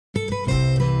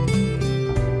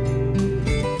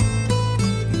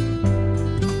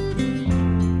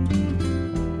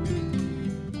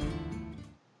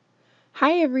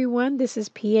Hi everyone, this is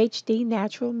PhD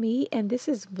Natural Me, and this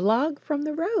is Vlog from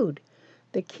the Road,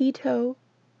 the Keto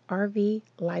RV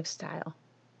lifestyle.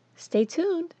 Stay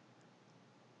tuned.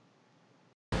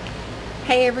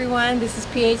 Hey everyone, this is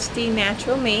PhD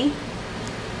Natural Me,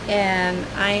 and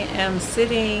I am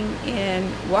sitting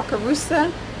in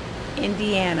Wakarusa,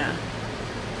 Indiana.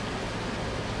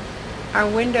 Our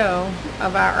window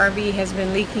of our RV has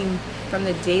been leaking from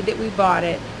the day that we bought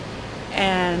it,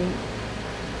 and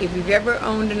if you've ever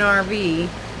owned an RV,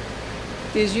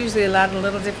 there's usually a lot of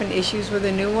little different issues with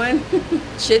a new one.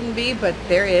 Shouldn't be, but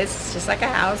there is. It's just like a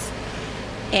house.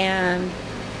 And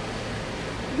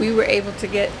we were able to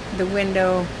get the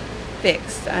window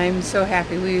fixed. I'm so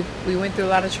happy. We went through a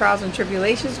lot of trials and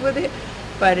tribulations with it,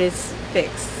 but it's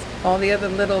fixed. All the other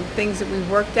little things that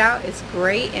we've worked out, it's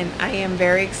great, and I am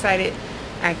very excited.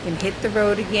 I can hit the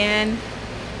road again,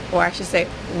 or I should say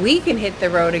we can hit the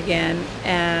road again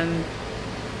and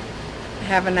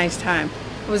have a nice time.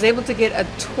 I was able to get a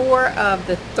tour of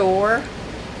the Thor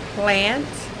plant,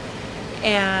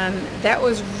 and that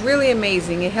was really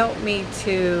amazing. It helped me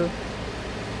to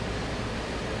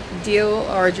deal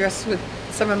or address with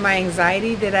some of my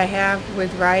anxiety that I have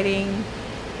with riding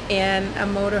in a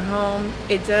motorhome.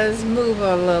 It does move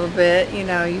a little bit, you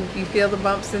know, you feel the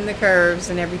bumps and the curves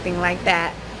and everything like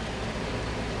that,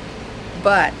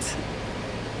 but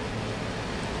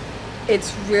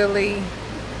it's really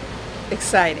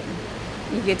exciting.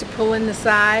 You get to pull in the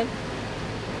side,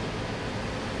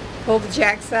 pull the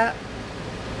jacks up,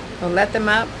 or let them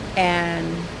up,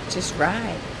 and just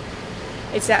ride.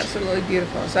 It's absolutely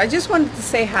beautiful. So I just wanted to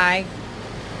say hi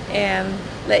and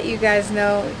let you guys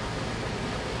know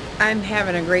I'm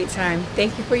having a great time.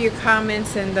 Thank you for your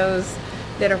comments and those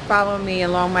that are following me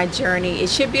along my journey. It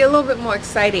should be a little bit more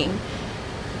exciting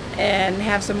and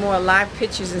have some more live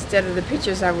pictures instead of the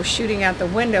pictures I was shooting out the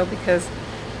window because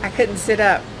I couldn't sit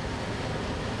up.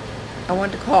 I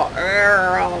wanted to call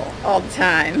Earl all the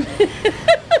time.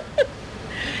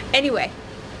 Anyway,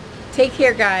 take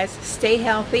care guys, stay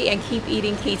healthy, and keep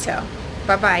eating keto.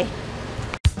 Bye-bye.